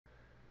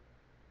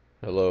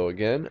Hello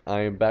again.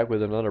 I am back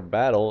with another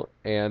battle,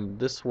 and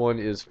this one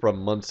is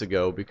from months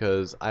ago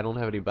because I don't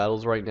have any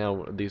battles right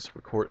now. These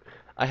record.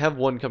 I have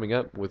one coming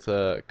up with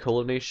a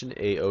Nation,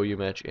 a OU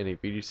match, and a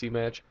BGC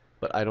match,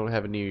 but I don't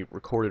have any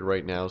recorded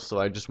right now. So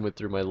I just went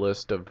through my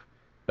list of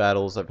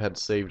battles I've had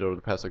saved over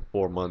the past like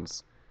 4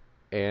 months,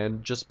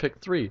 and just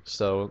picked three.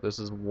 So this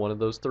is one of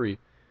those three.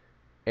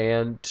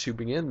 And to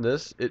begin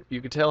this,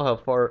 you can tell how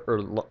far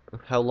or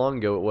how long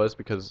ago it was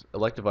because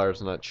Electivire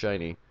is not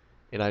shiny,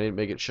 and I didn't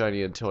make it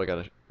shiny until I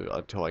got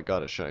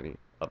a shiny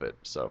of it.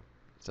 So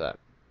it's that.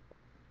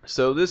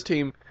 So this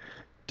team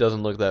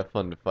doesn't look that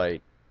fun to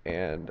fight,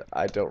 and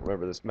I don't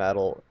remember this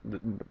battle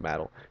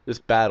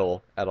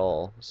at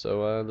all.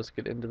 So let's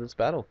get into this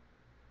battle.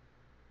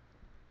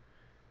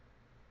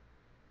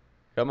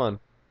 Come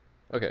on.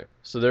 Okay,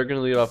 so they're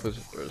gonna lead off with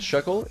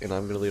Shuckle, and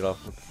I'm gonna lead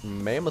off with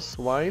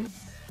Mamoswine.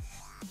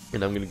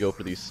 And I'm going to go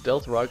for these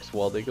stealth rocks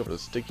while they go for the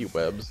sticky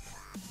webs,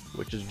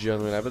 which is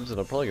generally what happens, and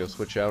I'm probably going to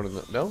switch out.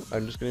 No,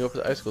 I'm just going to go for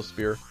the icicle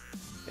spear,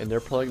 and they're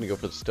probably going to go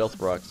for the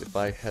stealth rocks if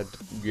I had to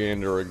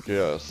gander a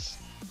guess.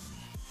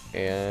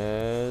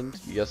 And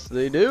yes,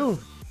 they do.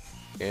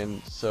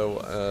 And so,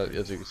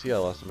 as you can see, I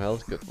lost some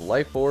health because of the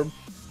life orb.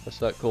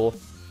 That's not cool.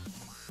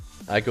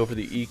 I go for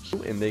the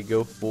EQ, and they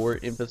go for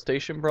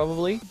infestation,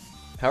 probably.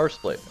 Power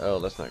split. Oh,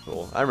 that's not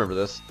cool. I remember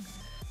this.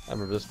 I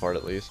remember this part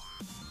at least.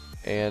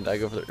 And I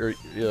go for the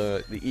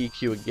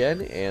EQ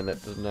again, and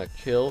that does not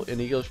kill.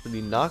 And he goes for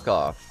the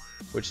knockoff,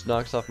 which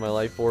knocks off my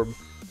life orb,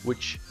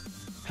 which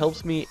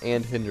helps me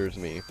and hinders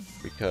me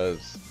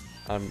because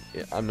I'm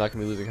not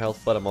gonna be losing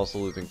health, but I'm also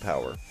losing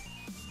power.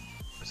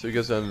 So he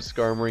goes down to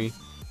Skarmory,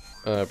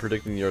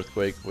 predicting the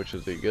earthquake, which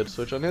is a good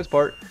switch on his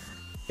part.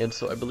 And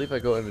so I believe I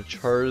go into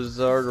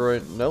Charizard or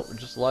no,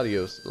 just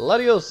Latios.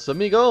 Latios,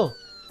 amigo.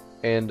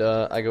 And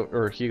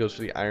he goes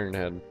for the Iron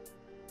Head.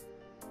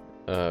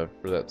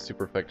 For that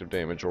super effective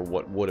damage, or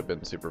what would have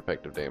been super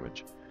effective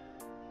damage.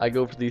 I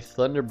go for the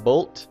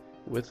Thunderbolt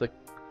with a...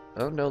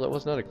 Oh no, that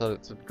was not a cloud,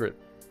 it's a crit.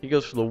 He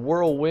goes for the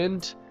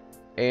Whirlwind,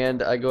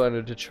 and I go out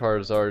into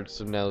Charizard,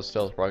 so now the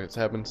Stealth Rockets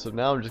happen. So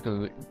now I'm just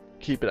going to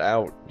keep it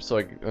out, so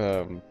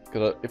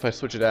if I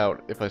switch it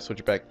out, if I switch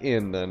it back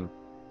in, then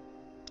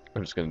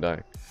I'm just going to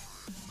die.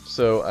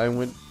 So I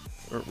went...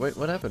 wait,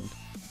 what happened?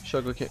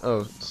 Shuckle came...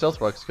 Oh, Stealth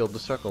Rocks killed the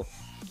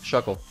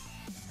Shuckle.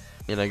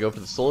 And I go for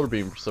the Solar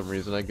Beam for some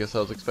reason. I guess I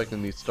was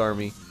expecting the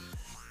Starmie.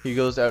 He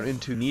goes out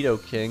into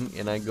Nidoking,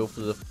 and I go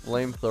for the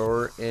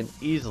Flamethrower and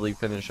easily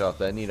finish off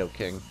that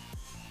Nidoking.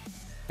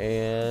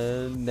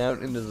 And now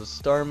into the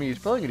Starmie. He's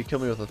probably going to kill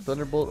me with a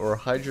Thunderbolt or a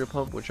Hydro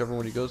Pump, whichever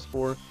one he goes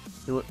for.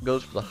 He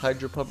goes for the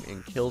Hydro Pump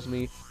and kills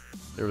me.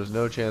 There was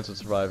no chance of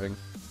surviving.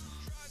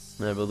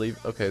 And I believe...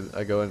 Okay,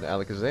 I go into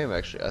Alakazam,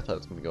 actually. I thought it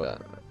was going to go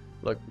out.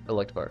 Look,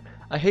 Electivire.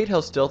 I hate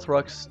how Stealth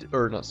Rocks...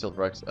 or not Stealth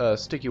Rocks.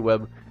 Sticky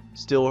Web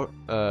still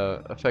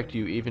affect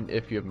you even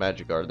if you have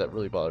Magikarp. That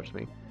really bothers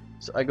me.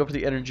 So I go for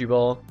the Energy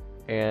Ball,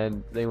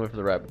 and they went for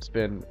the Rapid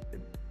Spin,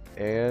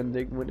 and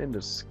they went into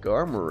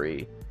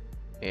Skarmory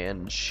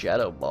and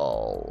Shadow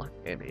Ball,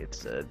 and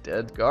it's a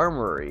dead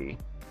Skarmory.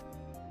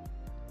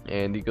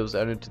 And he goes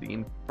out into the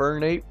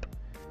Infernape,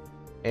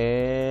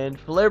 and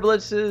Flare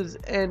Blitzes,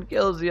 and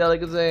kills the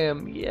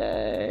Alakazam.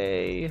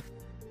 Yay!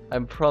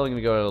 I'm probably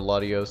gonna go out of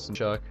Latios and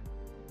Chuck.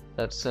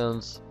 That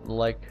sounds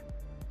like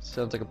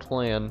a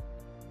plan.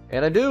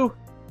 And I do!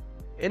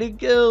 And he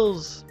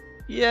kills!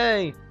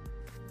 Yay!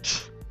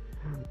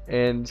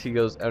 And he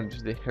goes out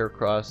into the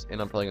Heracross,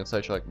 and I'm probably going to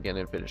Side Shock again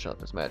and finish off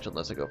this match,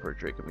 unless I go for a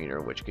Dracometer,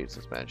 in which case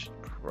this match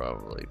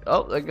probably...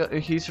 Oh,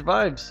 he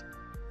survives!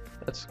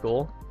 That's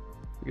cool.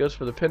 He goes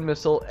for the Pin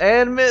Missile,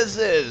 and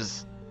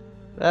misses!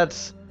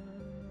 That's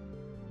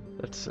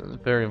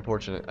very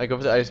unfortunate. I go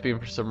for the Ice Beam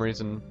for some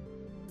reason,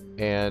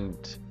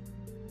 and...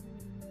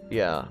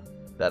 yeah,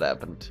 that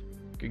happened.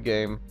 Good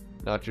game.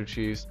 Nacho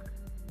cheese.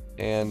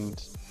 And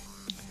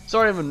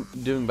sorry I haven't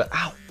been doing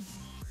ow!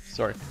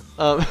 Sorry.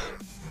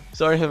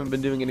 Sorry I haven't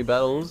been doing any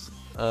battles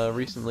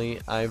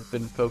recently. I've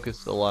been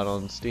focused a lot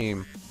on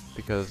Steam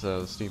because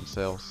of the Steam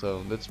sale,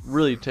 so that's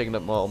really taken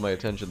up all my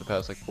attention the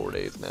past like 4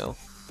 days now.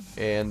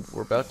 And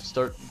we're about to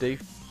start day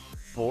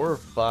 4 or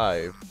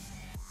 5,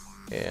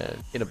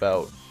 and in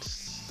about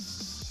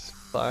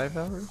 5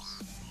 hours?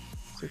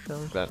 6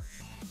 hours? About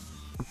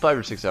 5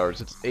 or 6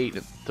 hours. It's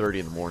 8:30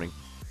 in the morning.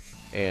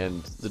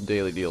 And the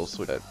daily deal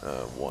switch at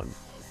 1.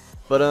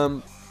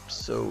 But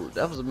so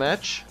that was a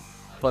match,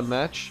 fun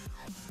match,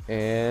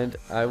 and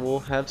I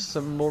will have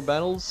some more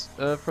battles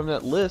from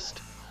that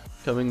list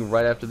coming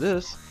right after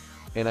this,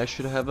 and I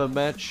should have a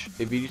match,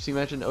 a VGC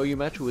match, an OU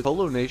match with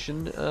Polo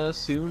Nation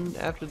soon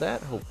after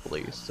that,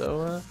 hopefully.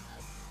 So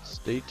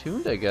stay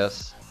tuned, I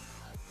guess.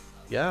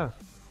 Yeah,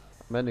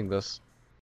 I'm ending this.